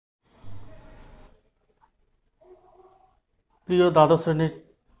প্রিয় দ্বাদশ শ্রেণীর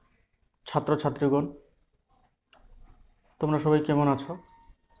ছাত্রছাত্রীগণ, তোমরা সবাই কেমন আছো?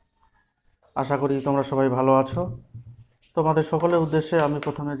 আশা করি তোমরা সবাই ভালো আছো। তোমাদের সকলের উদ্দেশ্যে আমি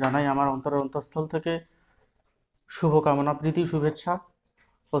প্রথমে জানাই আমার অন্তরের অন্তঃস্থল থেকে শুভকামনা, প্রীতি, শুভেচ্ছা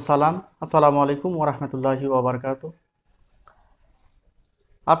ও সালাম। আসসালামু আলাইকুম ওয়া রাহমাতুল্লাহি ওয়া বারাকাতুহু।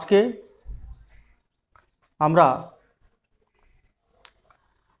 আজকে আমরা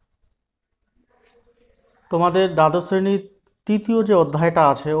তোমাদের দ্বাদশ শ্রেণীর তৃতীয় যে অধ্যায়টা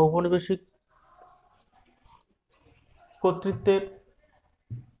আছে, ঔপনিবেশিক কর্তৃত্বের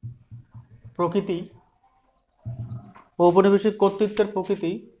প্রকৃতি, ঔপনিবেশিক কর্তৃত্বের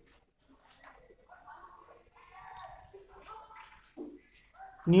প্রকৃতি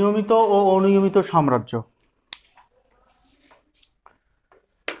নিয়মিত ও অনিয়মিত সাম্রাজ্য,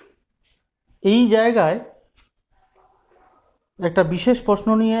 এই জায়গায় একটা বিশেষ প্রশ্ন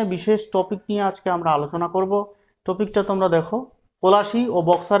নিয়ে, বিশেষ টপিক নিয়ে আজকে আমরা আলোচনা করব। টপিকটা তোমরা দেখো, পলাশী ও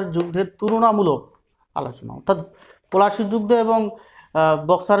বক্সার যুদ্ধের তুলনামূলক আলোচনা। অর্থাৎ পলাশীর যুদ্ধ এবং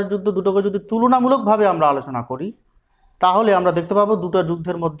বক্সারের যুদ্ধ দুটোকে যদি তুলনামূলকভাবে আমরা আলোচনা করি, তাহলে আমরা দেখতে পাবো দুটো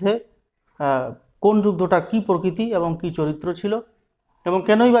যুদ্ধের মধ্যে কোন যুদ্ধটার কী প্রকৃতি এবং কী চরিত্র ছিল, এবং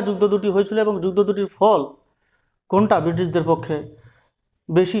কেনই বা যুদ্ধ দুটি হয়েছিল, এবং যুদ্ধ দুটির ফল কোনটা ব্রিটিশদের পক্ষে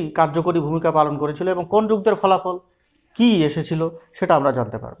বেশি কার্যকরী ভূমিকা পালন করেছিল, এবং কোন যুদ্ধের ফলাফল কি এসেছিল সেটা আমরা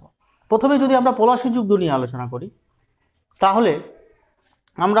জানতে পারবো। প্রথমে যদি আমরা পলাশী যুদ্ধ নিয়ে আলোচনা করি, তাহলে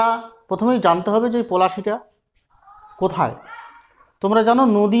আমরা প্রথমেই জানতে হবে যে পলাশীটা কোথায়। তোমরা জানো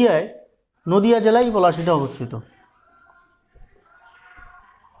নদিয়া জেলায় পলাশীটা অবস্থিত।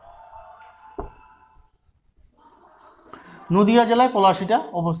 নদিয়া জেলায় পলাশীটা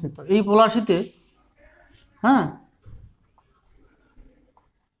অবস্থিত। এই পলাশীতে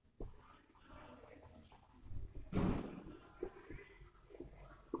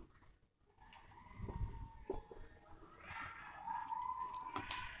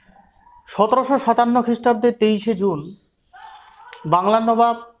 1757 খ্রিস্টাব্দে 23শে জুন বাংলার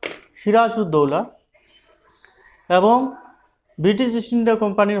নবাব সিরাজউদ্দৌলা এবং ব্রিটিশ ইস্ট ইন্ডিয়া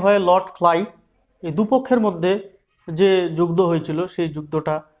কোম্পানির হয়ে লর্ড ক্লাইভ, এই দুপক্ষের মধ্যে যে যুদ্ধ হয়েছিল, সেই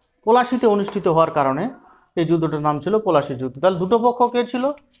যুদ্ধটা পলাশীতে অনুষ্ঠিত হওয়ার কারণে এই যুদ্ধটার নাম ছিল পলাশী যুদ্ধ। তাহলে দুটো পক্ষ কে ছিল?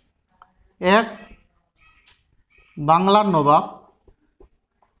 এক, বাংলার নবাব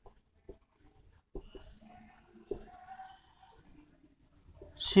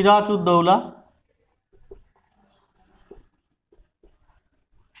সিরাজউদ্দৌলা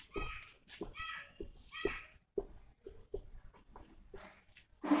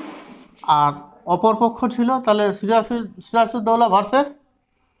আর অপর পক্ষ ছিল তাহলে সিরাজউদ্দৌলা ভার্সেস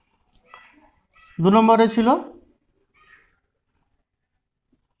 2 নম্বরে ছিল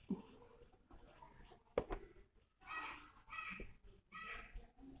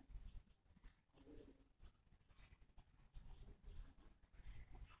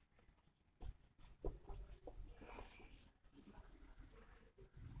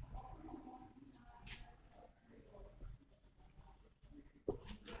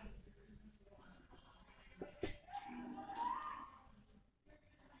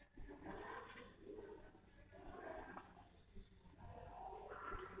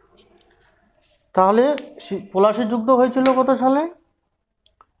তাহলে পলাশী যুদ্ধ হয়েছিল কত সালে?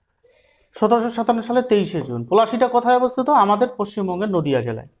 1757 সালে 23শে জুন। পলাশীটা কোথায় অবস্থিত? আমাদের পশ্চিমবঙ্গের নদিয়া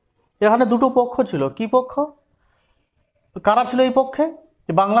জেলায়। এখানে দুটো পক্ষ ছিল। কি পক্ষ? কারা ছিল এই পক্ষে?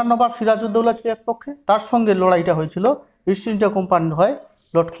 বাংলার নবাব সিরাজউদ্দৌলা ছিল এক পক্ষে, তার সঙ্গে লড়াইটা হয়েছিল ইস্ট ইন্ডিয়া কোম্পানির হয়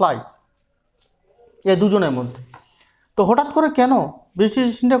লর্ড ক্লাইভ, এই দুজনের মধ্যে। তো হঠাৎ করে কেন? ব্রিটিশ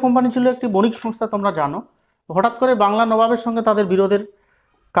ইস্ট ইন্ডিয়া কোম্পানি ছিল একটি বণিক সংস্থা, তোমরা জানো। হঠাৎ করে বাংলা নবাবের সঙ্গে তাদের বিরোধের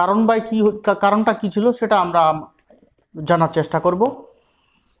কারণটা কী ছিল সেটা আমরা জানার চেষ্টা করব।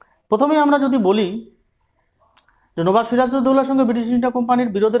 প্রথমেই আমরা যদি বলি যে নবাব সিরাজউদ্দৌলার সঙ্গে ব্রিটিশ ইস্ট ইন্ডিয়া কোম্পানির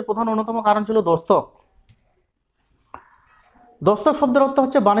বিরোধের প্রধান অন্যতম কারণ ছিল দস্তক। দস্তক শব্দের অর্থ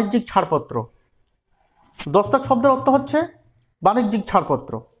হচ্ছে বাণিজ্যিক ছাড়পত্র। দস্তক শব্দের অর্থ হচ্ছে বাণিজ্যিক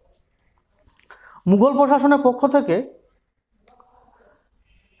ছাড়পত্র। মুঘল প্রশাসনের পক্ষ থেকে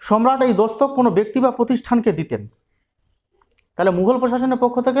সম্রাট এই দস্তক কোনো ব্যক্তি বা প্রতিষ্ঠানকে দিতেন। তাহলে মুঘল প্রশাসনের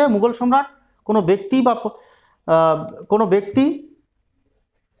পক্ষ থেকে মুঘল সম্রাট কোনো ব্যক্তি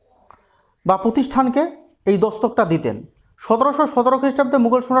বা প্রতিষ্ঠানকে এই দস্তকটা দিতেন। 1717 খ্রিস্টাব্দে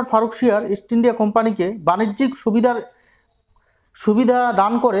মুঘল সম্রাট ফারুক শিয়ার ইস্ট ইন্ডিয়া কোম্পানিকে বাণিজ্যিক সুবিধা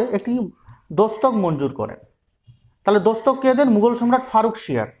দান করে একটি দস্তক মঞ্জুর করেন। তাহলে দস্তক কে দেন? মুঘল সম্রাট ফারুক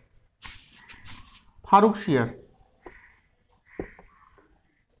শিয়ার।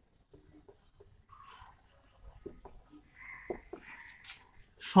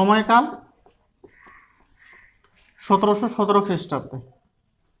 সময়কাল 1717 খ্রিস্টাব্দে।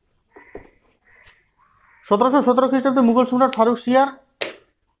 1717 খ্রিস্টাব্দে মুঘল সম্রাট ফারুক শিয়ার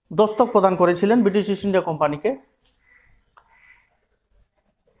দস্তক প্রদান করেছিলেন ব্রিটিশ ইস্ট ইন্ডিয়া কোম্পানিকে।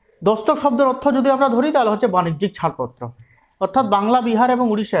 দস্তক শব্দের অর্থ যদি আমরা ধরি তাহলে হচ্ছে বাণিজ্যিক ছাড়পত্র, অর্থাৎ বাংলা, বিহার এবং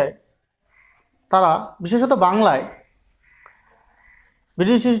উড়িষ্যায় তারা, বিশেষত বাংলায়,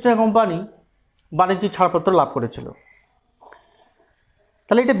 ব্রিটিশ ইস্ট ইন্ডিয়া কোম্পানি বাণিজ্যিক ছাড়পত্র লাভ করেছিল।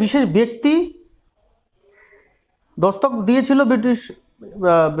 তাহলে এটা বিশেষ ব্যক্তি দস্তক দিয়েছিল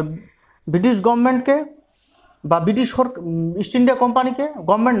ব্রিটিশ গভর্নমেন্টকে বা ব্রিটিশ ইস্ট ইন্ডিয়া কোম্পানিকে,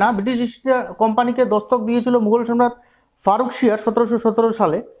 গভর্নমেন্ট না, ব্রিটিশ ইস্ট ইন্ডিয়া কোম্পানিকে দস্তক দিয়েছিল মুঘল সম্রাট ফারুক শিয়ার 1717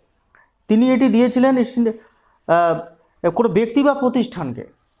 সালে। তিনি এটি দিয়েছিলেন ইস্ট ইন্ডিয়া কোনো ব্যক্তি বা প্রতিষ্ঠানকে।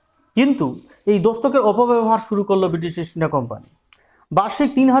 কিন্তু এই দস্তকের অপব্যবহার শুরু করলো ব্রিটিশ ইস্ট ইন্ডিয়া কোম্পানি। বার্ষিক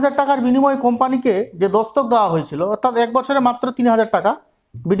 3000 টাকার বিনিময়ে কোম্পানিকে যে দস্তক দেওয়া হয়েছিল, অর্থাৎ এক বছরে মাত্র 3000 টাকা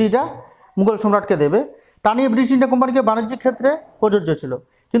ব্রিটিশরা মুঘল সম্রাটকে দেবে, তা নিয়ে ব্রিটিশ ইন্ডিয়া কোম্পানিকে বাণিজ্যিক ক্ষেত্রে প্রযোজ্য ছিল।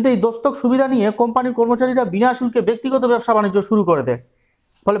 কিন্তু এই দস্তক সুবিধা নিয়ে কোম্পানির কর্মচারীরা বিনা শুল্কে ব্যক্তিগত ব্যবসা বাণিজ্য শুরু করে দেয়।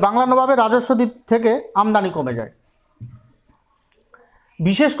 ফলে বাংলা নবাবের রাজস্ব দিক থেকে আমদানি কমে যায়।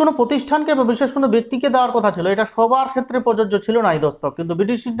 বিশেষ কোনো প্রতিষ্ঠানকে বা বিশেষ কোনো ব্যক্তিকে দেওয়ার কথা ছিল, এটা সবার ক্ষেত্রে প্রযোজ্য ছিল না এই দস্তক। কিন্তু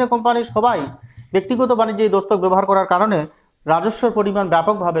ব্রিটিশ ইন্ডিয়া কোম্পানির সবাই ব্যক্তিগত বাণিজ্যে এই দস্তক ব্যবহার করার কারণে রাজস্বের পরিমাণ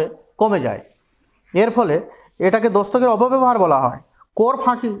ব্যাপকভাবে কমে যায়। এর ফলে এটাকে দস্তকের অপব্যবহার বলা হয়। কর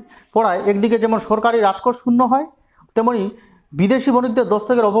ফাঁকি পড়ায় একদিকে যেমন সরকারি রাজকর শূন্য হয়, তেমনি বিদেশি বণিকদের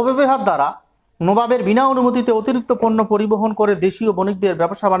দস্তকের অপব্যবহার দ্বারা নবাবের বিনা অনুমতিতে অতিরিক্ত পণ্য পরিবহন করে দেশীয় বণিকদের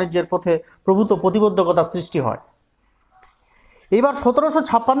ব্যবসা বাণিজ্যের পথে প্রভূত প্রতিবন্ধকতা সৃষ্টি হয়। এবার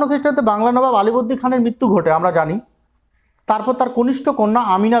 1756 খ্রিস্টাব্দে বাংলা নবাব আলীবর্দী খানের মৃত্যু ঘটে, আমরা জানি। তারপর তার কনিষ্ঠ কন্যা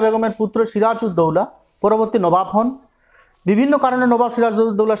আমিনা বেগমের পুত্র সিরাজউদ্দৌলা পরবর্তী নবাব হন। বিভিন্ন কারণে নবাব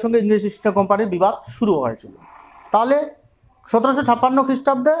সিরাজউদ্দৌলার সঙ্গে ইংরেজ ইস্ট ইন্ডিয়া কোম্পানির বিবাদ শুরু হয়েছিল। তাহলে 1756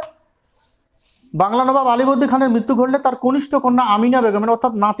 খ্রিস্টাব্দে বাংলা নবাব আলীবর্দী খানের মৃত্যু ঘটলে তার কনিষ্ঠ কন্যা আমিনা বেগমের,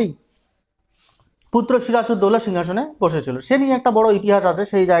 অর্থাৎ নাতি পুত্র সিরাজউদ্দৌলা সিংহাসনে বসেছিল। সে নিয়ে একটা বড় ইতিহাস আছে,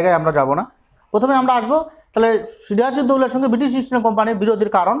 সেই জায়গায় আমরা যাব না। প্রথমে আমরা আসবো তাহলে সিরাজউদ্দৌলার সঙ্গে ব্রিটিশ ইস্ট ইন্ডিয়া কোম্পানির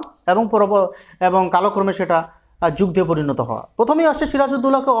বিরোধের কারণ এবং কালক্রমে সেটা যুদ্ধে পরিণত হওয়া। প্রথমেই আসছে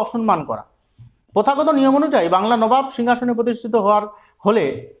সিরাজউদ্দৌলাকে অসম্মান করা। প্রথাগত নিয়ম অনুযায়ী বাংলা নবাব সিংহাসনে প্রতিষ্ঠিত হওয়ার হলে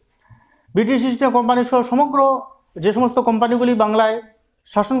ব্রিটিশ ইস্ট ইন্ডিয়া কোম্পানি সহ সমগ্র যে সমস্ত কোম্পানিগুলি বাংলায়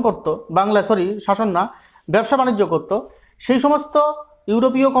ব্যবসা বাণিজ্য করত, সেই সমস্ত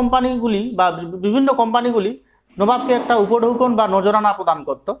ইউরোপীয় কোম্পানিগুলি বা বিভিন্ন কোম্পানিগুলি নবাবকে একটা উপঢৌকন বা নজরানা প্রদান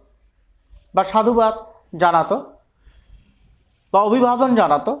করত বা সাধুবাদ জানাতো বা অভিবাদন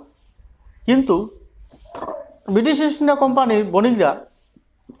জানাতো। কিন্তু ব্রিটিশ ইস্ট ইন্ডিয়া কোম্পানির বণিকরা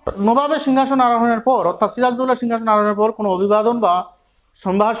নবাবের সিংহাসন আরোহণের পর, অর্থাৎ সিরাজউদ্দৌলার সিংহাসন আরোহণের পর কোনো অভিবাদন বা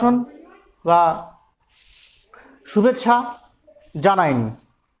সম্ভাষণ বা শুভেচ্ছা জানায়নি,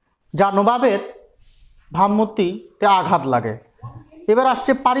 যা নবাবের ভাবমূর্তিতে আঘাত লাগে। এবার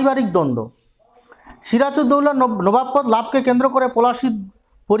আসছে পারিবারিক দ্বন্দ্ব। সিরাজউদ্দৌলার নবাব পদ লাভকে কেন্দ্র করে পলাশী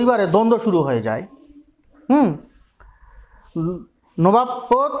পরিবারে দ্বন্দ্ব শুরু হয়ে যায়। নবাব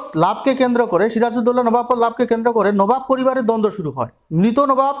পদ লাভকে কেন্দ্র করে সিরাজউদ্দৌলা নবাব পদ লাভকে কেন্দ্র করে নবাব পরিবারের দ্বন্দ্ব শুরু হয়। মৃত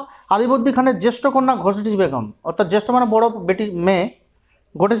নবাব আলীবর্দী খানের জ্যেষ্ঠ কন্যা ঘটেসি বেগম, অর্থাৎ জ্যেষ্ঠ মানে বড় মেয়ে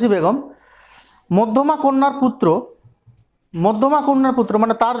ঘটেসি বেগম, মধ্যমা কন্যার পুত্র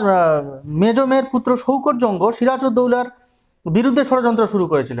মানে তার মেজ মেয়ের পুত্র শৌকত জঙ্গ সিরাজউদ্দৌলার বিরুদ্ধে ষড়যন্ত্র শুরু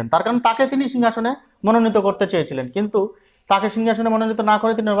করেছিলেন। তার কারণ তাকে তিনি সিংহাসনে মনোনীত করতে চেয়েছিলেন, কিন্তু তাকে সিংহাসনে মনোনীত না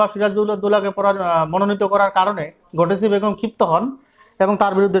করে তিনি নবাব সিরাজউদ্দৌলাকে মনোনীত করার কারণে ঘটেসি বেগম ক্ষিপ্ত হন এবং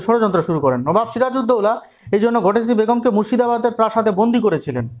তার বিরুদ্ধে ষড়যন্ত্র শুরু করেন। নবাব সিরাজউদ্দৌলা এই জন্য ঘটেসি বেগমকে মুর্শিদাবাদের প্রাসাদে বন্দী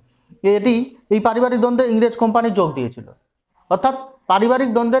করেছিলেন। এই পারিবারিক দ্বন্দ্বে ইংরেজ কোম্পানি যোগ দিয়েছিল, অর্থাৎ পারিবারিক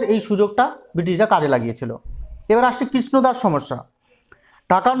দ্বন্দ্বের এই সুযোগটা ব্রিটিশরা কাজে লাগিয়েছিল। এবার আসছে কৃষ্ণদাস সমস্যা।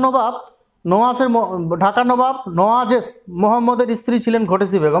 ঢাকার নবাব নওয়াজেস মোহাম্মদের স্ত্রী ছিলেন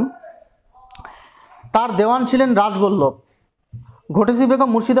ঘটেসি বেগম। তার দেওয়ান ছিলেন রাজবল্লভ। ঘটেসি বেগম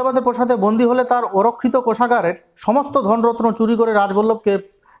মুর্শিদাবাদের প্রাসাদে বন্দী হলে তার অরক্ষিত কোষাগারের সমস্ত ধনরত্ন চুরি করে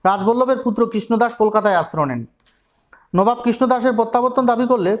রাজবল্লভের পুত্র কৃষ্ণদাস কলকাতায় আশ্রয় নেন। নবাব কৃষ্ণদাসের প্রত্যাবর্তন দাবি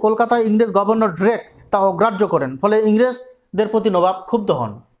করলে কলকাতায় ইংরেজ গভর্নর ড্রেক তা অগ্রাহ্য করেন। ফলে ইংরেজদের প্রতি নবাব ক্ষুব্ধ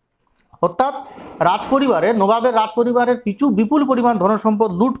হন। অর্থাৎ নবাবের রাজপরিবারের পিছু বিপুল পরিমাণ ধনসম্পদ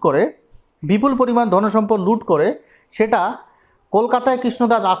লুট করে সেটা কলকাতায়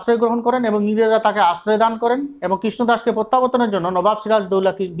কৃষ্ণদাস আশ্রয় গ্রহণ করেন এবং ইংরেজরা তাকে আশ্রয় দান করেন এবং কৃষ্ণদাসকে প্রত্যাবর্তনের জন্য নবাব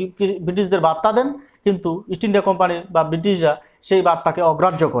সিরাজউদ্দৌলা ব্রিটিশদের বার্তা দেন, কিন্তু ইস্ট ইন্ডিয়া কোম্পানি বা ব্রিটিশরা সেই বার্তাকে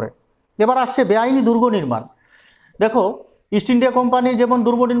অগ্রাহ্য করে। এবার আসছে বেআইনি দুর্গ নির্মাণ। দেখো, ইস্ট ইন্ডিয়া কোম্পানি যেমন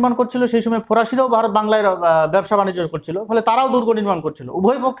দুর্গ নির্মাণ করছিল, সেই সময় ফরাসিরাও বাংলায় ব্যবসা বাণিজ্য করছিল, ফলে তারাও দুর্গ নির্মাণ করছিল।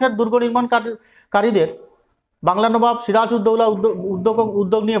 উভয় পক্ষের দুর্গ নির্মাণকারীদের বাংলা নবাব সিরাজউদ্দৌলা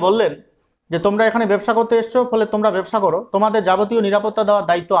উদ্যোগ নিয়ে বললেন যে তোমরা এখানে ব্যবসা করতে এসছো, ফলে তোমরা ব্যবসা করো, তোমাদের যাবতীয় নিরাপত্তা দেওয়ার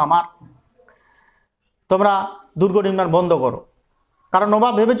দায়িত্ব আমার। তোমরা দুর্গ নির্মাণ বন্ধ করো। কারণ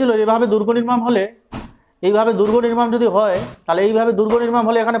নবাব ভেবেছিল এইভাবে দুর্গ নির্মাণ হলে, এইভাবে দুর্গ নির্মাণ যদি হয় তাহলে এইভাবে দুর্গ নির্মাণ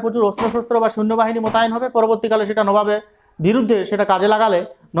হলে এখানে প্রচুর অস্ত্রশস্ত্র বা সৈন্যবাহিনী মোতায়েন হবে, পরবর্তীকালে সেটা নবাবের বিরুদ্ধে সেটা কাজে লাগালে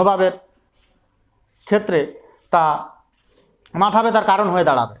নবাবের ক্ষেত্রে তা মাথা ব্যথার কারণ হয়ে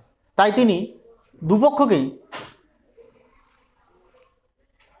দাঁড়াবে। তাই তিনি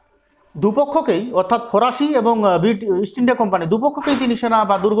দুপক্ষকেই অর্থাৎ ফরাসি এবং ইস্ট ইন্ডিয়া কোম্পানি দুপক্ষকেই তিনি সেনা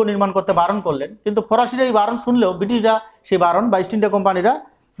বা দুর্গ নির্মাণ করতে বারণ করলেন। কিন্তু ফরাসিরা এই বারণ শুনলেও ব্রিটিশরা সেই বারণ বা ইস্ট ইন্ডিয়া কোম্পানিরা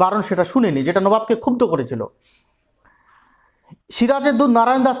বারণ সেটা শুনেনি, যেটা নবাবকে ক্ষুব্ধ করেছিল। সিরাজের দূত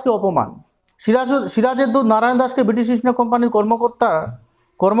নারায়ণ দাসকে অপমান। সিরাজের দূত নারায়ণ দাসকে ব্রিটিশ ইস্ট ইন্ডিয়া কোম্পানির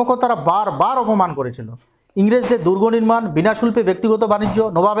কর্মকর্তারা বারবার অপমান করেছিল। ইংরেজদের দুর্গ নির্মাণ, বিনা শুল্কে ব্যক্তিগত বাণিজ্য,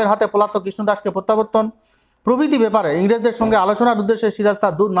 নবাবের হাতে পলাতক কৃষ্ণ দাসকে প্রত্যাবর্তন প্রভৃতি ব্যাপারে ইংরেজদের সঙ্গে আলোচনার উদ্দেশ্যে সিরাজ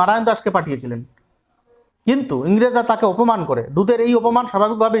তার দূত নারায়ণ দাসকে পাঠিয়েছিলেন। কিন্তু ইংরেজরা তাকে অপমান করে। দূতের এই অপমান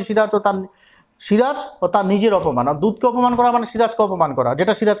স্বাভাবিকভাবে সিরাজ ও তার নিজের অপমান। আর দূতকে অপমান করা মানে সিরাজকে অপমান করা,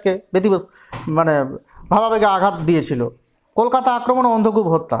 যেটা সিরাজকে ভাবাবেগে আঘাত দিয়েছিল। কলকাতা আক্রমণ ও অন্ধকূপ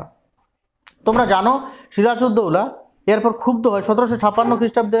হত্যা। তোমরা জানো সিরাজউদ্দৌলা এরপর ক্ষুব্ধ হয় 1756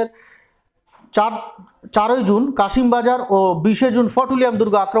 খ্রিস্টাব্দের 4ই জুন কাশিমবাজার ও 20শে জুন ফোর্ট উইলিয়াম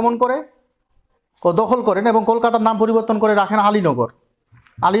দুর্গ আক্রমণ করে ও দখল করেন এবং কলকাতার নাম পরিবর্তন করে রাখেন আলীনগর।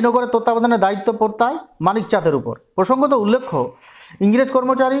 আলীনগরের তত্ত্বাবধানের দায়িত্ব পড়তায় মানিক চাঁদের উপর। প্রসঙ্গত উল্লেখ্য, ইংরেজ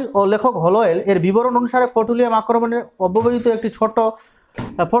কর্মচারী ও লেখক হলওয়েল এর বিবরণ অনুসারে ফোর্ট উইলিয়াম আক্রমণের অব্যবহিত একটি ছোট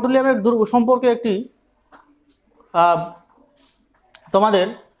ফোর্ট উইলিয়ামের দুর্গ সম্পর্কে একটি তোমাদের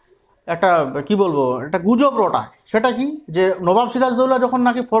একটা কি বলবো, একটা গুজব রটায়। সেটা কি, যে নবাব সিরাজদৌল্লা যখন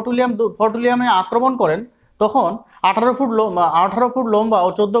নাকি ফোর্ট উইলিয়ামে আক্রমণ করেন তখন 18 ফুট লম্বা ও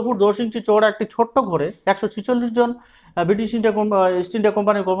 14 ফুট 10 ইঞ্চি চওড়া একটি ছোট্ট ঘরে 146 জন ব্রিটিশ ইস্ট ইন্ডিয়া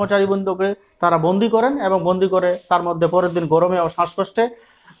কোম্পানির কর্মচারীবৃন্দকে তারা বন্দি করেন এবং বন্দি করে তার মধ্যে পরের দিন গরমে ও শ্বাসকষ্টে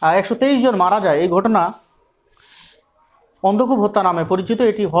 123 জন মারা যায়। এই ঘটনা অন্ধকূপ হত্যা নামে পরিচিত।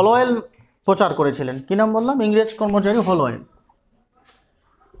 এটি হলওয়েল প্রচার করেছিলেন। কি নাম বললাম? ইংরেজ কর্মচারী হলওয়েল।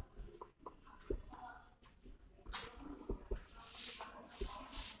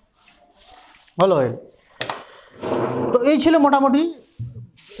 তো এই ছিল মোটামুটি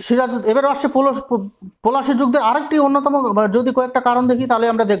সিরাজ। এবার আসছে পলাশী যুগের আরেকটি অন্যতম, যদি কয়েকটা কারণ দেখি তাহলে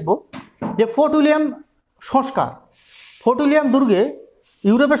আমরা দেখব যে ফোর্ট উইলিয়াম সংস্কার। ফোর্ট উইলিয়াম দুর্গে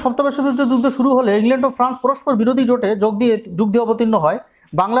ইউরোপের সপ্তম বিশ্বযুদ্ধ শুরু হলে ইংল্যান্ড ও ফ্রান্স পরস্পর বিরোধী জোটে যুদ্ধে অবতীর্ণ হয়।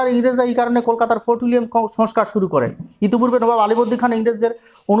 বাংলার ইংরেজরা এই কারণে কলকাতার ফোর্ট উইলিয়াম সংস্কার শুরু করে। ইতিপূর্বে নবাব আলীবর্দী খান ইংরেজদের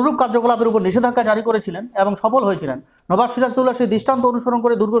অনুরূপ কার্যকলাপের উপর নিষেধাজ্ঞা জারি করেছিলেন এবং সফল হয়েছিলেন। নবাব সিরাজদৌল্লা সেই দৃষ্টান্ত অনুসরণ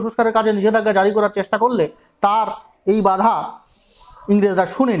করে দুর্গ সংস্কারের কাজে নিষেধাজ্ঞা জারি করার চেষ্টা করলে তার এই বাধা ইংরেজরা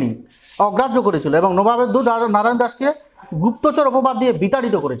শুনেনি, অগ্রাহ্য করেছিল এবং নবাবের দূত নারায়ণ দাসকে গুপ্তচর অপবাদ দিয়ে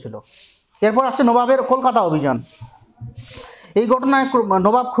বিতাড়িত করেছিল। এরপর আসছে নবাবের কলকাতা অভিযান। এই ঘটনায়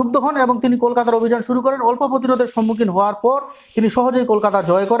নবাব ক্ষুব্ধ হন এবং তিনি কলকাতার অভিযান শুরু করেন। অল্প প্রতিরোধের সম্মুখীন হওয়ার পর তিনি সহজেই কলকাতা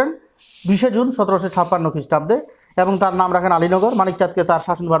জয় করেন 20শে জুন 1756 খ্রিস্টাব্দে এবং তার নাম রাখেন আলীনগর। মানিকচাঁদকে তার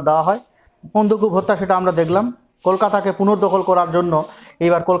শাসনভার দেওয়া হয়। অন্ধকূপ হত্যা সেটা আমরা দেখলাম। কলকাতাকে পুনর্দখল করার জন্য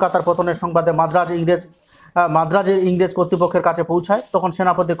এইবার কলকাতার পতনের সংবাদে মাদ্রাজে ইংরেজ কর্তৃপক্ষের কাছে পৌঁছায়। তখন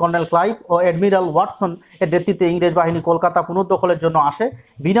সেনাপতি কর্নেল ক্লাইভ ও অ্যাডমিরাল ওয়াটসন এর নেতৃত্বে ইংরেজ বাহিনী কলকাতা পুনর্দখলের জন্য আসে।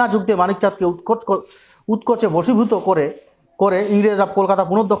 বিনা যুদ্ধে মানিকচাঁদকে উৎকোচে বশীভূত করে ইংরেজরা কলকাতা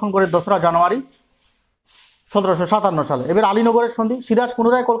পুনর্দখল করে 2রা জানুয়ারি 1757 সালে। এবার আলীনগরের সন্ধি। সিরাজ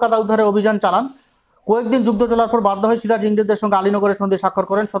পুনরায় কলকাতা উদ্ধারের অভিযান চালান। কয়েকদিন যুদ্ধ চলার পর বাধ্য হয়ে সিরাজ ইংরেজদের সঙ্গে আলীনগরের সন্ধি স্বাক্ষর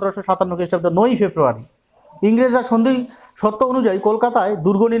করেন 1757 খ্রিস্টাব্দের 9ই ফেব্রুয়ারি। ইংরেজরা সন্ধি সত্য অনুযায়ী কলকাতায়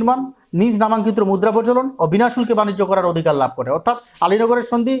দুর্গ নির্মাণ, নিজ নামাঙ্কিত মুদ্রা প্রচলন ও বিনা শুল্কে বাণিজ্য করার অধিকার লাভ করে। অর্থাৎ আলীনগরের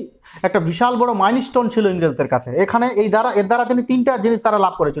সন্ধি একটা বিশাল বড় মাইলস্টোন ছিল ইংরেজদের কাছে। এখানে এর দ্বারা তিনি 3টা জিনিস তারা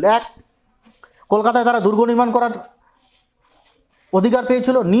লাভ করেছিল। এক, কলকাতায় তারা দুর্গ নির্মাণ করার অধিকার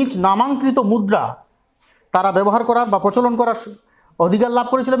পেয়েছিল। নিজ নামাঙ্কিত মুদ্রা তারা ব্যবহার করার বা প্রচলন করার অধিকার লাভ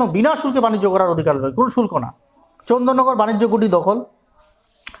করেছিল এবং বিনা শুল্কে বাণিজ্য করার অধিকার রয়েছে, কোনো শুল্ক না। চন্দননগর বাণিজ্য কুটি দখল।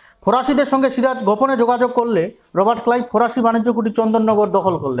 ফরাসিদের সঙ্গে সিরাজ গোপনে যোগাযোগ করলে রবার্ট ক্লাইভ ফরাসি বাণিজ্য কুটি চন্দননগর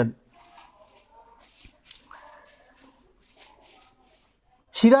দখল করলেন।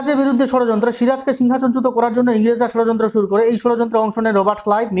 সিরাজের বিরুদ্ধে ষড়যন্ত্র। সিরাজকে সিংহাসনচ্যুত করার জন্য ইংরেজরা ষড়যন্ত্র শুরু করে। এই ষড়যন্ত্রে অংশ নেয় রবার্ট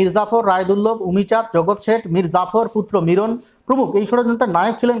ক্লাইভ, মীর জাফর, রায়দুল্লভ, উমিচাঁদ, জগৎ শেঠ, মীর জাফর পুত্র মিরন প্রমুখ। এই ষড়যন্ত্রের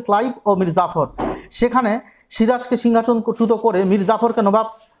নায়ক ছিলেন ক্লাইভ ও মীর জাফর। সেখানে সিরাজকে সিংহাসনচ্যুত করে মীর জাফরকে নবাব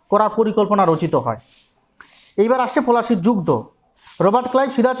করার পরিকল্পনা রচিত হয়। এইবার আসছে পলাশীর যুদ্ধ। রবার্ট ক্লাইভ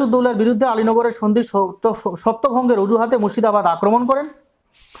সিরাজউদ্দৌলার বিরুদ্ধে আলীনগরের সন্ধি সত্যভঙ্গের অজুহাতে মুর্শিদাবাদ আক্রমণ করেন।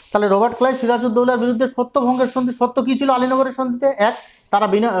 তাহলে রবার্ট ক্লাইভ সিরাজউদ্দৌলার বিরুদ্ধে সত্যভঙ্গের সন্ধি, সত্য কী ছিল আলীনগরের সন্ধিতে? এক,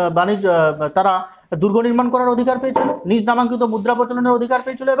 তারা দুর্গ নির্মাণ করার অধিকার পেয়েছিল, নিজ নামাঙ্কিত মুদ্রা প্রচলনের অধিকার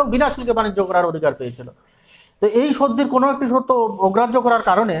পেয়েছিল এবং বিনা শুল্কে বাণিজ্য করার অধিকার পেয়েছিল। তো এই সত্যির কোনো একটি সত্য অগ্রাহ্য করার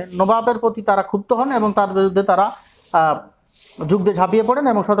কারণে নবাবের প্রতি তারা ক্ষুব্ধ হন এবং তার বিরুদ্ধে তারা যুদ্ধে ঝাঁপিয়ে পড়েন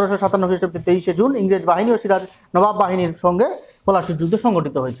এবং 1757 খ্রিস্টাব্দে 23শে জুন ইংরেজ বাহিনী ও সিরাজ নবাব বাহিনীর সঙ্গে পলাশির যুদ্ধ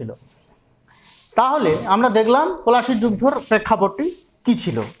সংগঠিত হয়েছিল। তাহলে আমরা দেখলাম পলাশির যুদ্ধের প্রেক্ষাপটটি কী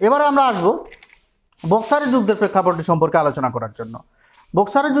ছিল। এবারে আমরা আসবো বক্সারের যুদ্ধের প্রেক্ষাপটটি সম্পর্কে আলোচনা করার জন্য।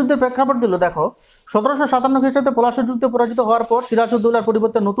 বক্সারের যুদ্ধের প্রেক্ষাপট দিল, দেখো 1757 খ্রিস্টাব্দে পলাশির যুদ্ধে পরাজিত হওয়ার পর সিরাজউদ্দৌলার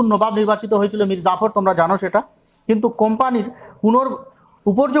পরিবর্তে নতুন নবাব নির্বাচিত হয়েছিল মীর জাফর, তোমরা জানো সেটা। কিন্তু কোম্পানির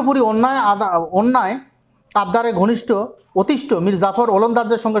উপর্যুপরি অন্যায় আবদারে অতিষ্ঠ মীর জাফর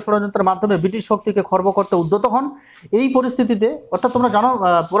ওলন্দাজদের সঙ্গে ষড়যন্ত্রের মাধ্যমে ব্রিটিশ শক্তিকে খর্ব করতে উদ্যত হন। এই পরিস্থিতিতে, অর্থাৎ তোমরা জানো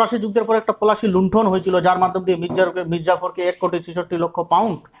পলাশি যুদ্ধের পর একটা পলাশি লুণ্ঠন হয়েছিল, যার মাধ্যম দিয়ে মীর জাফরকে 1,66,00,000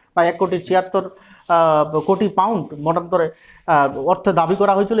 পাউন্ড বা 1,76,00,000 পাউন্ড মতান্তরে অর্থে দাবি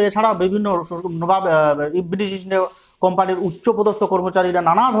করা হয়েছিল। এছাড়া বিভিন্ন নবাব ব্রিটিশ ইস্ট ইন্ডিয়া কোম্পানির উচ্চপদস্থ কর্মচারীরা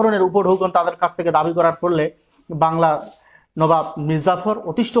নানা ধরনের উপঢৌকন তাদের কাছ থেকে দাবি করার ফলে বাংলা নবাব মীর জাফর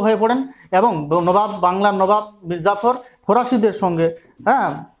অতিষ্ঠ হয়ে পড়েন এবং বাংলার নবাব মীর জাফর ফরাসিদের সঙ্গে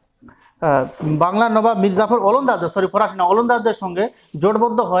বাংলার নবাব মীর জাফর ওলন্দাজদের সঙ্গে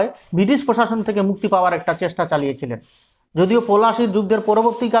জোটবদ্ধ হয় ব্রিটিশ প্রশাসন থেকে মুক্তি পাওয়ার একটা চেষ্টা চালিয়েছিলেন। যদিও পলাশির যুদ্ধের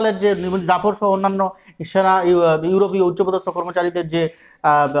পরবর্তীকালের যে জাফর সহ অন্যান্য সেনা ইউরোপীয় উচ্চপদস্থ কর্মচারীদের যে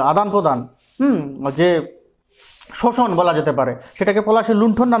আদান প্রদান, যে শোষণ বলা যেতে পারে, সেটাকে পলাশির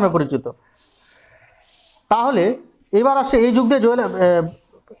লুণ্ঠন নামে পরিচিত। তাহলে এবার আসছে এই যুদ্ধে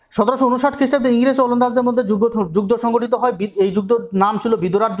 1759 খ্রিস্টাব্দে ইংরেজ ও ওলন্দাজদের মধ্যে যুদ্ধ সংগঠিত হয়। এই যুদ্ধ নাম ছিল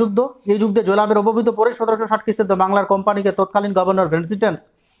বিদুরার যুদ্ধ। এই যুদ্ধে জয়লাভের অবহিত পরে 1760 খ্রিস্টাব্দে বাংলার কোম্পানিকে তৎকালীন গভর্নর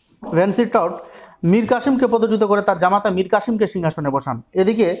ভ্যানসিটট মীর কাসিমকে পদচ্যুত করে তার জামাতা মীর কাসিমকে সিংহাসনে বসান।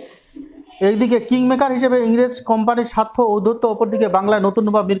 এইদিকে কিংমেকার হিসেবে ইংরেজ কোম্পানির স্বার্থ ঔদ্ধত্য, অপরদিকে বাংলায় নতুন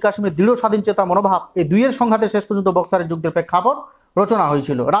নবাব মীর কাসিমের দৃঢ় স্বাধীন চেতা মনোভাব, এই দুইয়ের সংঘাতে শেষ পর্যন্ত বক্সারের যুদ্ধের প্রেক্ষাপট রচনা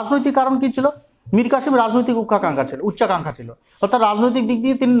হয়েছিল। রাজনৈতিক কারণ কী ছিল? মীর কাসিম রাজনৈতিক উচ্চাকাঙ্ক্ষা ছিল, অর্থাৎ রাজনৈতিক দিক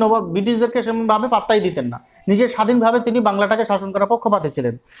দিয়ে তিনি ব্রিটিশদেরকে সেমনভাবে পাত্তাই দিতেন না। নিজের স্বাধীনভাবে তিনি বাংলাটাকে শাসন করার পক্ষপাতে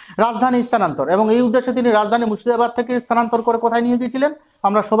ছিলেন। রাজধানী স্থানান্তর, এবং এই উদ্দেশ্যে তিনি রাজধানী মুর্শিদাবাদ থেকে স্থানান্তর করে কোথায় নিয়ে গিয়েছিলেন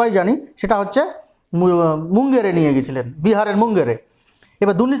আমরা সবাই জানি, সেটা হচ্ছে মুঙ্গেরে নিয়ে গিয়েছিলেন, বিহারের মুঙ্গেরে।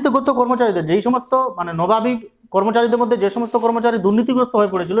 এবার দুর্নীতিগ্রস্ত কর্মচারীদের, যেই সমস্ত নবাবী কর্মচারীদের মধ্যে যে সমস্ত কর্মচারী দুর্নীতিগ্রস্ত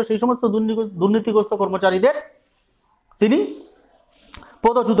হয়ে পড়েছিল, সেই সমস্ত দুর্নীতিগ্রস্ত কর্মচারীদের তিনি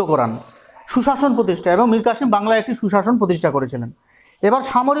পদচ্যুত করান। সুশাসন প্রতিষ্ঠা, এবং মীর কাসিম বাংলায় একটি সুশাসন প্রতিষ্ঠা করেছিলেন। এবার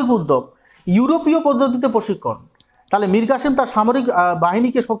সামরিক উদ্যোগ, ইউরোপীয় পদ্ধতিতে প্রশিক্ষণ। তাহলে মীর কাসিম তার সামরিক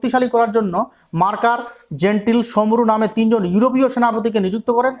বাহিনীকে শক্তিশালী করার জন্য মার্কার, জেন্টিল, সমরু নামে 3 জন ইউরোপীয় সেনাপতিকে নিযুক্ত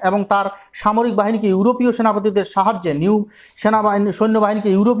করেন এবং তার সামরিক বাহিনীকে ইউরোপীয় সেনাপতিদের সাহায্যে সৈন্যবাহিনীকে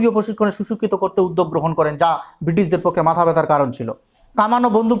ইউরোপীয় প্রশিক্ষণে সুশিক্ষিত করতে উদ্যোগ গ্রহণ করেন, যা ব্রিটিশদের পক্ষে মাথা ব্যথার কারণ ছিল। কামান ও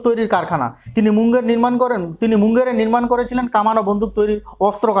বন্দুক তৈরির কারখানা তিনি মুঙ্গেরে নির্মাণ করেছিলেন কামান ও বন্দুক তৈরির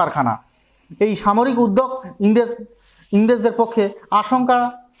অস্ত্র কারখানা। এই সামরিক উদ্যোগ ইংরেজদের পক্ষে আশঙ্কা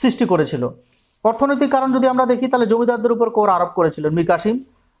সৃষ্টি করেছিল। অর্থনৈতিক কারণ যদি আমরা দেখি, তাহলে জমিদারদের উপর কর আরোপ করেছিলেন মীর কাসিম।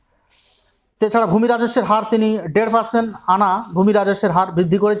 এছাড়া ভূমি রাজস্বের হার তিনি 1.5% আনা ভূমি রাজস্বের হার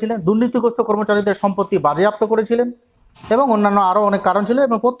বৃদ্ধি করেছিলেন। দুর্নীতিগ্রস্ত কর্মচারীদের সম্পত্তি বাজেয়াপ্ত করেছিলেন এবং অন্যান্য আরও অনেক কারণ ছিল।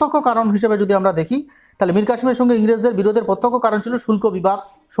 এবং প্রত্যক্ষ কারণ হিসেবে যদি আমরা দেখি, তাহলে মীর কাসিমের সঙ্গে ইংরেজদের বিরোধের প্রত্যক্ষ কারণ ছিল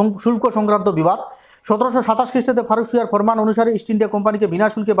শুল্ক সংক্রান্ত বিবাদ। 1727 খ্রিস্টাব্দে ফারুক সিয়ার ফরমান অনুসারে ইস্ট ইন্ডিয়া কোম্পানিকে বিনা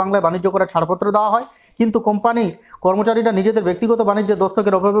শুল্কে বাংলায় বাণিজ্য করার ছাড়পত্র দেওয়া হয়, কিন্তু কোম্পানি কর্মচারীরা নিজেদের ব্যক্তিগত বাণিজ্যে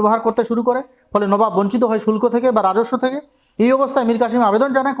দস্তকের অপব্যবহার করতে শুরু করে, ফলে নবাব বঞ্চিত হয় শুল্ক থেকে বা রাজস্ব থেকে। এই অবস্থায় মীর কাসিম আবেদন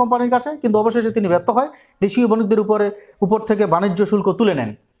জানায় কোম্পানির কাছে, কিন্তু অবশেষে তিনি ব্যর্থ হয়, দেশীয় বণিকদের উপর থেকে বাণিজ্য শুল্ক তুলে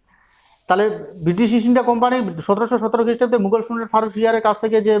নেন। তাহলে ব্রিটিশ ইস্ট ইন্ডিয়া কোম্পানি 1717 খ্রিস্টাব্দে মুঘল সম্রাট ফারুক সিয়ারের কাছ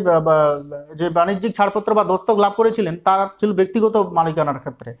থেকে যে বাণিজ্যিক ছাড়পত্র বা দস্তক লাভ করেছিলেন, তার ছিল ব্যক্তিগত মালিকানার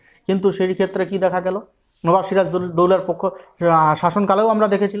ক্ষেত্রে। কিন্তু সেই ক্ষেত্রে কি দেখা গেল, নবাব সিরাজউদ্দৌলার পক্ষ শাসনকালেও আমরা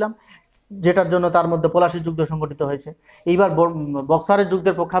দেখেছিলাম, যেটার জন্য তার মধ্যে পলাশির যুদ্ধ সংঘটিত হয়েছে। এইবার বক্সারের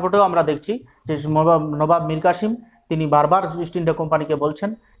যুদ্ধের প্রেক্ষাপটেও আমরা দেখছি যে নবাব মীর কাসিম তিনি বারবার ইস্ট ইন্ডিয়া কোম্পানিকে বলছেন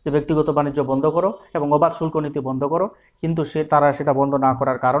যে ব্যক্তিগত বাণিজ্য বন্ধ করো এবং অবাধ শুল্ক নীতি বন্ধ করো, কিন্তু তারা সেটা বন্ধ না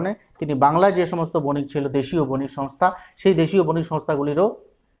করার কারণে তিনি বাংলায় যে সমস্ত বণিক ছিল, দেশীয় বণিক সংস্থা, সেই দেশীয় বণিক সংস্থাগুলিরও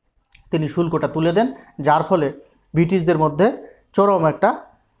তিনি শুল্কটা তুলে দেন, যার ফলে ব্রিটিশদের মধ্যে চরম একটা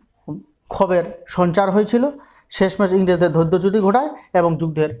ক্ষোভের সঞ্চার হয়েছিল। শেষমেশ ইংরেজদের ধৈর্যচ্যুতি ঘটায় এবং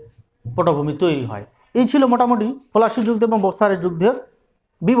যুদ্ধের পটভূমি তৈরি হয়। এই ছিল মোটামুটি পলাশির যুদ্ধ এবং বক্সারের যুদ্ধের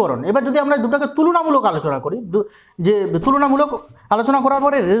বিবরণ। এবার যদি আমরা দুটোকে তুলনামূলক আলোচনা করি, যে তুলনামূলক আলোচনা করার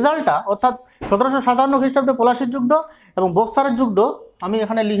পরে রেজাল্টটা, অর্থাৎ 1757 খ্রিস্টাব্দে পলাশির যুদ্ধ এবং বক্সারের যুদ্ধ, আমি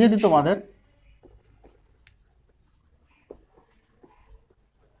এখানে লিখে দিই তোমাদের,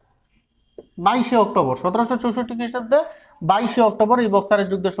 22শে অক্টোবর 1764 খ্রিস্টাব্দে 22শে অক্টোবর এই বক্সারের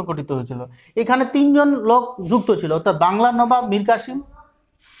যুদ্ধ সংঘটিত হয়েছিল। এখানে 3 জন লোক যুক্ত ছিল, অর্থাৎ বাংলার নবাব মীর কাসিম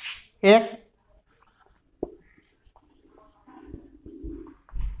 1,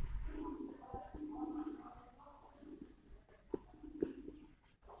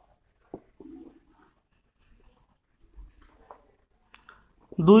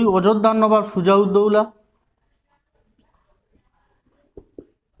 2 অযোধ্যার নবাব সুজাউদ্দৌলা।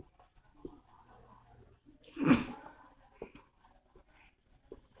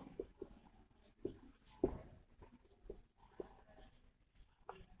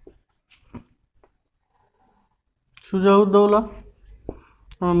 সুজাউদ্দৌলা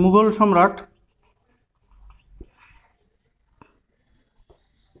মুঘল সম্রাট।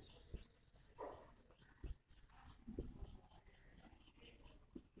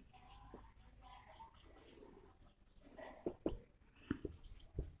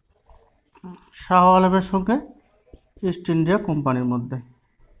 শাহ আলমের সঙ্গে ইস্ট ইন্ডিয়া কোম্পানির মধ্যে,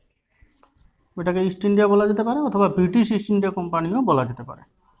 ওটাকে ইস্ট ইন্ডিয়া বলা যেতে পারে অথবা ব্রিটিশ ইস্ট ইন্ডিয়া কোম্পানিও বলা যেতে পারে।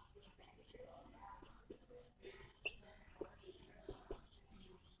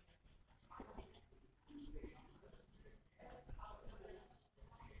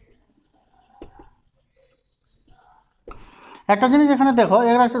 একটা জিনিস এখানে দেখো,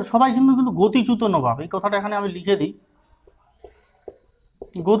 এরা সবাই কিন্তু কিন্তু গতিচ্যুত নবাব, এই কথাটা এখানে আমি লিখে দিই।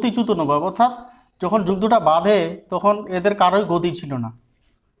 গতিচ্যুত নবাব অর্থাৎ যখন যুদ্ধটা বাঁধে তখন এদের কারোই গতি ছিল না,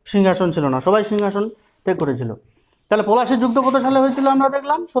 সিংহাসন ছিল না, সবাই সিংহাসন ত্যাগ করেছিল। তাহলে পলাশীর যুদ্ধ কত সালে হয়েছিল আমরা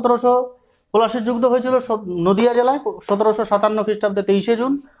দেখলাম 1700। পলাশীর যুদ্ধ হয়েছিল নদিয়া জেলায় 1757 খ্রিস্টাব্দে 23শে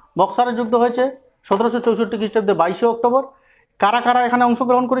জুন। বক্সারের যুদ্ধ হয়েছে 1764 খ্রিস্টাব্দে 22শে অক্টোবর। কারা কারা এখানে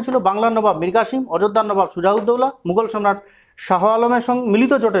অংশগ্রহণ করেছিল? বাংলার নবাব মীর কাসিম, অযোধ্যার নবাব সুজাউদ্দৌলা, মুঘল সম্রাট শাহ আলমের সঙ্গে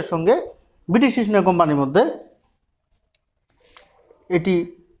মিলিত জোটের সঙ্গে ব্রিটিশ ইস্ট ইন্ডিয়া কোম্পানির মধ্যে এটি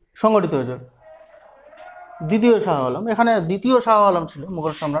সংগঠিত হয়েছিল। দ্বিতীয় শাহ আলম, এখানে দ্বিতীয় শাহ আলম ছিল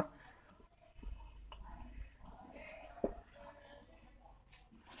মুঘল সম্রাট।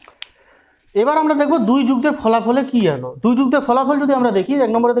 এবার আমরা দেখব দুই যুদ্ধের ফলাফলে কি হলো। দুই যুদ্ধের ফলাফল যদি আমরা দেখি,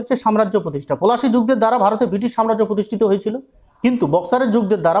 1 নম্বরে দেখছি সাম্রাজ্য প্রতিষ্ঠা। পলাশী যুদ্ধের দ্বারা ভারতে ব্রিটিশ সাম্রাজ্য প্রতিষ্ঠিত হয়েছিল, কিন্তু বক্সারের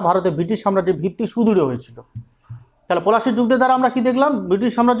যুদ্ধের দ্বারা ভারতে ব্রিটিশ সাম্রাজ্যের ভিত্তি সুদৃঢ় হয়েছিল। তাহলে পলাশীর যুদ্ধের দ্বারা আমরা কি দেখলাম?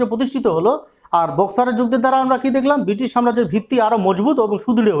 ব্রিটিশ সাম্রাজ্য প্রতিষ্ঠিত হলো। আর বক্সারের যুদ্ধের দ্বারা আমরা কি দেখলাম? ব্রিটিশ সাম্রাজ্যের ভিত্তি আরও মজবুত এবং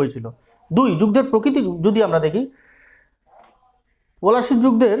সুদৃঢ় হয়েছিল। দুই যুদ্ধের প্রকৃতি যদি আমরা দেখি, পলাশীর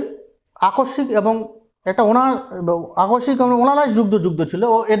যুদ্ধের আকস্মিক এবং একটা আকস্মিক এবং অনালাস যুদ্ধ ছিল,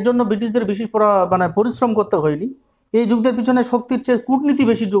 ও এর জন্য ব্রিটিশদের বেশি পরিশ্রম করতে হয়নি। এই যুদ্ধের পিছনে শক্তির চেয়ে কূটনীতি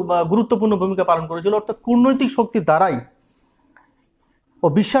বেশি গুরুত্বপূর্ণ ভূমিকা পালন করেছিল, অর্থাৎ কূটনৈতিক শক্তির দ্বারাই ও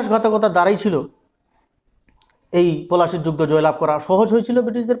বিশ্বাসঘাতকতার দ্বারাই ছিল এই পলাশীর যুদ্ধ জয়লাভ করা সহজ হয়েছিল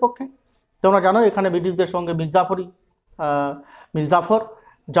ব্রিটিশদের পক্ষে। তোমরা জানো এখানে ব্রিটিশদের সঙ্গে মীর জাফর,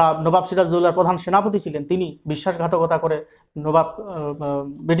 যা নবাব সিরাজদৌল্লার প্রধান সেনাপতি ছিলেন, তিনি বিশ্বাসঘাতকতা করে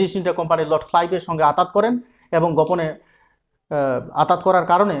ব্রিটিশ ইন্ডিয়া কোম্পানির লর্ড ক্লাইভের সঙ্গে আতাত করেন এবং গোপনে আতাত করার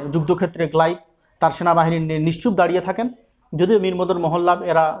কারণে যুদ্ধক্ষেত্রে ক্লাইভ তার সেনাবাহিনী নিশ্চুপ দাঁড়িয়ে থাকেন। যদিও মীর মদন মহল্লাব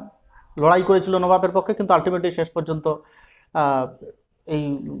এরা লড়াই করেছিল নবাবের পক্ষে, কিন্তু আলটিমেটলি শেষ পর্যন্ত এই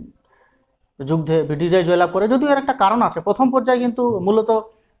যুদ্ধে ব্রিটিশরাই জয়লাভ করে। যদিও এর একটা কারণ আছে, প্রথম পর্যায়ে কিন্তু মূলত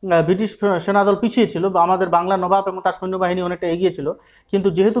ব্রিটিশ সেনাদল পিছিয়ে ছিল, বা আমাদের বাংলা নবাব এবং তার সৈন্যবাহিনী অনেকটা এগিয়ে ছিল, কিন্তু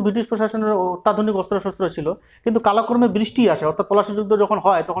যেহেতু ব্রিটিশ প্রশাসনের অত্যাধুনিক অস্ত্রশস্ত্র ছিল, কিন্তু কালক্রমে বৃষ্টি আসে। অর্থাৎ পলাশী যুদ্ধ যখন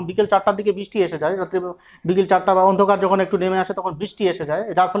হয় তখন বিকেল 4টার দিকে বৃষ্টি এসে যায়, রাত্রি বিকেল 4টা বা অন্ধকার যখন একটু নেমে আসে তখন বৃষ্টি এসে যায়,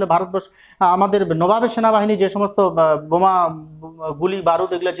 যার ফলে ভারতবর্ষ আমাদের নবাবের সেনাবাহিনী যে সমস্ত বোমা গুলি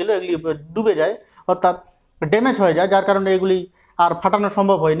বারুদ এগুলো ছিল এগুলি ডুবে যায়, অর্থাৎ ড্যামেজ হয়ে যায়, যার কারণে এগুলি আর ফাটানো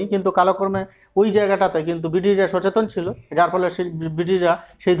সম্ভব হয়নি। কিন্তু কালক্রমে ওই জায়গাটাতে কিন্তু ব্রিটিশরা সচেতন ছিল, যার ফলে ব্রিটিশরা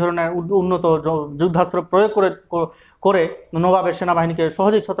সেই ধরনের উন্নত যুদ্ধাস্ত্র প্রয়োগ করে নবাবের সেনাবাহিনীকে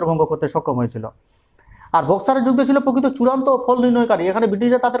সহজেই ছত্রভঙ্গ করতে সক্ষম হয়েছিল। আর বক্সারের যুদ্ধ ছিল প্রকৃত চূড়ান্ত ও ফল নির্ণয়কারী, এখানে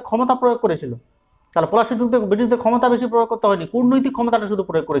ব্রিটিশরা তাদের ক্ষমতা প্রয়োগ করেছিল। তাহলে পলাশীর যুদ্ধে ব্রিটিশদের ক্ষমতা বেশি প্রয়োগ করতে হয়নি, কূটনৈতিক ক্ষমতাটা শুধু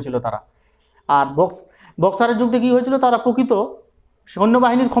প্রয়োগ করেছিল তারা। আর বক্সারের যুদ্ধে কী হয়েছিল? তারা প্রকৃত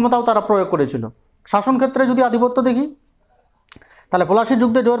সৈন্যবাহিনীর ক্ষমতাও তারা প্রয়োগ করেছিল। শাসন ক্ষেত্রে যদি আধিপত্য দেখি, তাহলে পলাশীর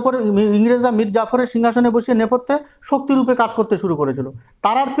যুদ্ধে জয়ের পরে ইংরেজরা মীর জাফরের সিংহাসনে বসিয়ে নেপথ্যে শক্তিরূপে কাজ করতে শুরু করেছিল,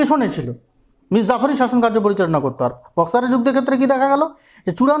 তারার পেছনে ছিল, মীর জাফরই শাসন কার্য পরিচালনা করতো। আর বক্সারের যুদ্ধের ক্ষেত্রে কি দেখা গেল?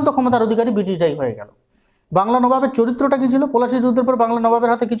 যে চূড়ান্ত ক্ষমতার অধিকারী ব্রিটিশরাই হয়ে গেল। বাংলা নবাবের চরিত্রটা কী ছিল? পলাশীর যুদ্ধের পর বাংলা নবাবের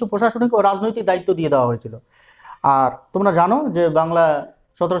হাতে কিছু প্রশাসনিক ও রাজনৈতিক দায়িত্ব দিয়ে দেওয়া হয়েছিল। আর তোমরা জানো যে বাংলা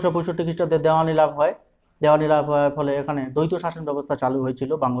 1765 খ্রিস্টাব্দে দেওয়ানি লাভ হয়, দেওয়ানি লাভ হওয়ার ফলে এখানে দ্বৈত শাসন ব্যবস্থা চালু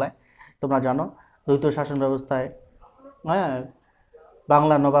হয়েছিল বাংলায়। তোমরা জানো দ্বৈত শাসন ব্যবস্থায়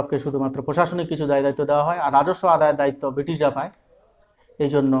বাংলা নবাবকে শুধুমাত্র প্রশাসনিক কিছু দায়িত্ব দেওয়া হয়, আর রাজস্ব আদায়ের দায়িত্ব ব্রিটিশরা পায়, এই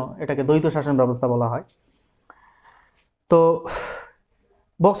জন্য এটাকে দ্বৈত শাসন ব্যবস্থা বলা হয়। তো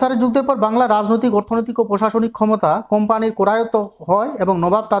বক্সারের যুদ্ধের পর বাংলা রাজনৈতিক, অর্থনৈতিক ও প্রশাসনিক ক্ষমতা কোম্পানির করায়ত্ত হয় এবং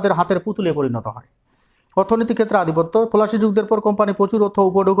নবাব তাদের হাতের পুতুলে পরিণত হয়। অর্থনৈতিক ক্ষেত্রে আধিপত্য, পলাশী যুদ্ধের পর কোম্পানি প্রচুর অর্থ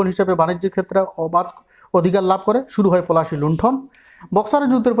উপঢৌকন হিসেবে বাণিজ্যিক ক্ষেত্রে অবাধ অধিকার লাভ করে, শুরু হয় পলাশী লুণ্ঠন। বক্সারের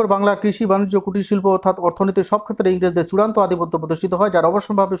যুদ্ধের পর বাংলার কৃষি, বাণিজ্য, কুটির শিল্প অর্থাৎ অর্থনীতির সব ক্ষেত্রে ইংরেজদের চূড়ান্ত আধিপত্য প্রতিষ্ঠিত হয়, যার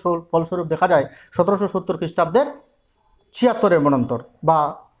অবশ্যম্ভাবী ফলস্বরূপ দেখা যায় 1770 খ্রিস্টাব্দের ছিয়াত্তরের মনন্তর বা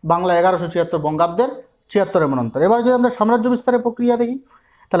বাংলা 1176 বঙ্গাব্দের 76-এর মনন্তর। এবার যদি আমরা সাম্রাজ্য বিস্তারের প্রক্রিয়া দেখি,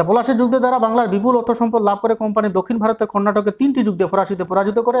 তাহলে পলাশীর যুদ্ধের দ্বারা বাংলার বিপুল অর্থ সম্পদ লাভ করে কোম্পানি দক্ষিণ ভারতের কর্ণাটকে 3টি যুদ্ধে ফরাসিতে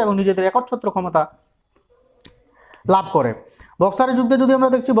পরাজিত করে এবং নিজেদের একচ্ছত্র ক্ষমতা লাভ করে। বক্সারের যুদ্ধে যদি আমরা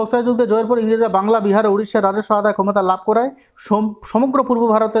দেখছি, বক্সারের যুদ্ধে জয়ের পর ইংরেজরা বাংলা, বিহার ও উড়িষ্যার রাজস্ব আদায় ক্ষমতা লাভ করায় সমগ্র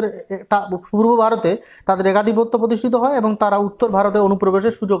পূর্ব ভারতে তাদের একাধিপত্য প্রতিষ্ঠিত হয় এবং তারা উত্তর ভারতে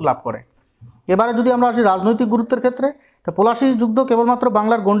অনুপ্রবেশের সুযোগ লাভ করে। এবারে যদি আমরা আসি রাজনৈতিক গুরুত্বের ক্ষেত্রে, তো পলাশীর যুদ্ধ কেবলমাত্র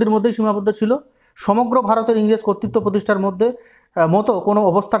বাংলার গণ্ডির মধ্যেই সীমাবদ্ধ ছিল। সমগ্র ভারতের ইংরেজ কর্তৃত্ব প্রতিষ্ঠার মতো কোনো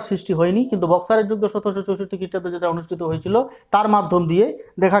অবস্থার সৃষ্টি হয়নি, কিন্তু বক্সারের যুদ্ধ 1764 খ্রিস্টাব্দে যেটা অনুষ্ঠিত হয়েছিল তার মাধ্যম দিয়ে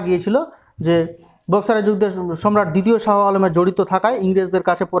দেখা গিয়েছিল যে বক্সারের যুদ্ধে সম্রাট দ্বিতীয় শাহ আলমের জড়িত থাকায় ইংরেজদের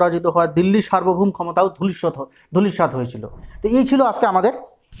কাছে পরাজিত হওয়ার দিল্লির সার্বভৌম ক্ষমতাও ধূলিসাৎ হয়েছিল। তো এই ছিল আজকে আমাদের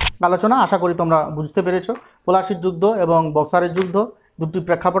আলোচনা। আশা করি তোমরা বুঝতে পেরেছো। পলাশীর যুদ্ধ এবং বক্সারের যুদ্ধ দুটি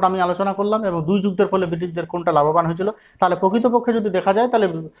প্রেক্ষাপট আমি আলোচনা করলাম এবং দুই যুদ্ধের ফলে ব্রিটিশদের কোনটা লাভবান হয়েছিল। তাহলে প্রকৃতপক্ষে যদি দেখা যায়, তাহলে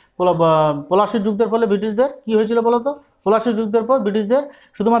পলাশীর যুদ্ধের ফলে ব্রিটিশদের কী হয়েছিল বলতো? পলাশীর যুদ্ধের পর ব্রিটিশদের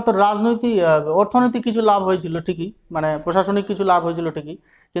শুধুমাত্র রাজনৈতিক অর্থনৈতিক কিছু লাভ হয়েছিল ঠিকই, মানে প্রশাসনিক কিছু লাভ হয়েছিল ঠিকই,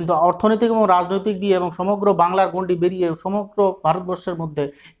 কিন্তু অর্থনৈতিক এবং রাজনৈতিক দিয়ে এবং সমগ্র বাংলার গণ্ডি বেরিয়ে সমগ্র ভারতবর্ষের মধ্যে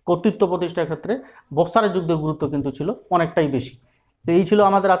কর্তৃত্ব প্রতিষ্ঠার ক্ষেত্রে বক্সারের যুদ্ধের গুরুত্ব কিন্তু ছিল অনেকটাই বেশি। তো এই ছিল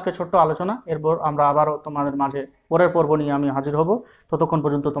আমাদের আজকে ছোট্ট আলোচনা। এরপর আমরা আবারও তোমাদের মাঝে পরের পর্ব নিয়ে আমি হাজির হব। ততক্ষণ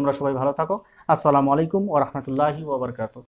পর্যন্ত তোমরা সবাই ভালো থাকো। আসসালামু আলাইকুম ওয়া রাহমাতুল্লাহি ওয়া বারাকাতুহু।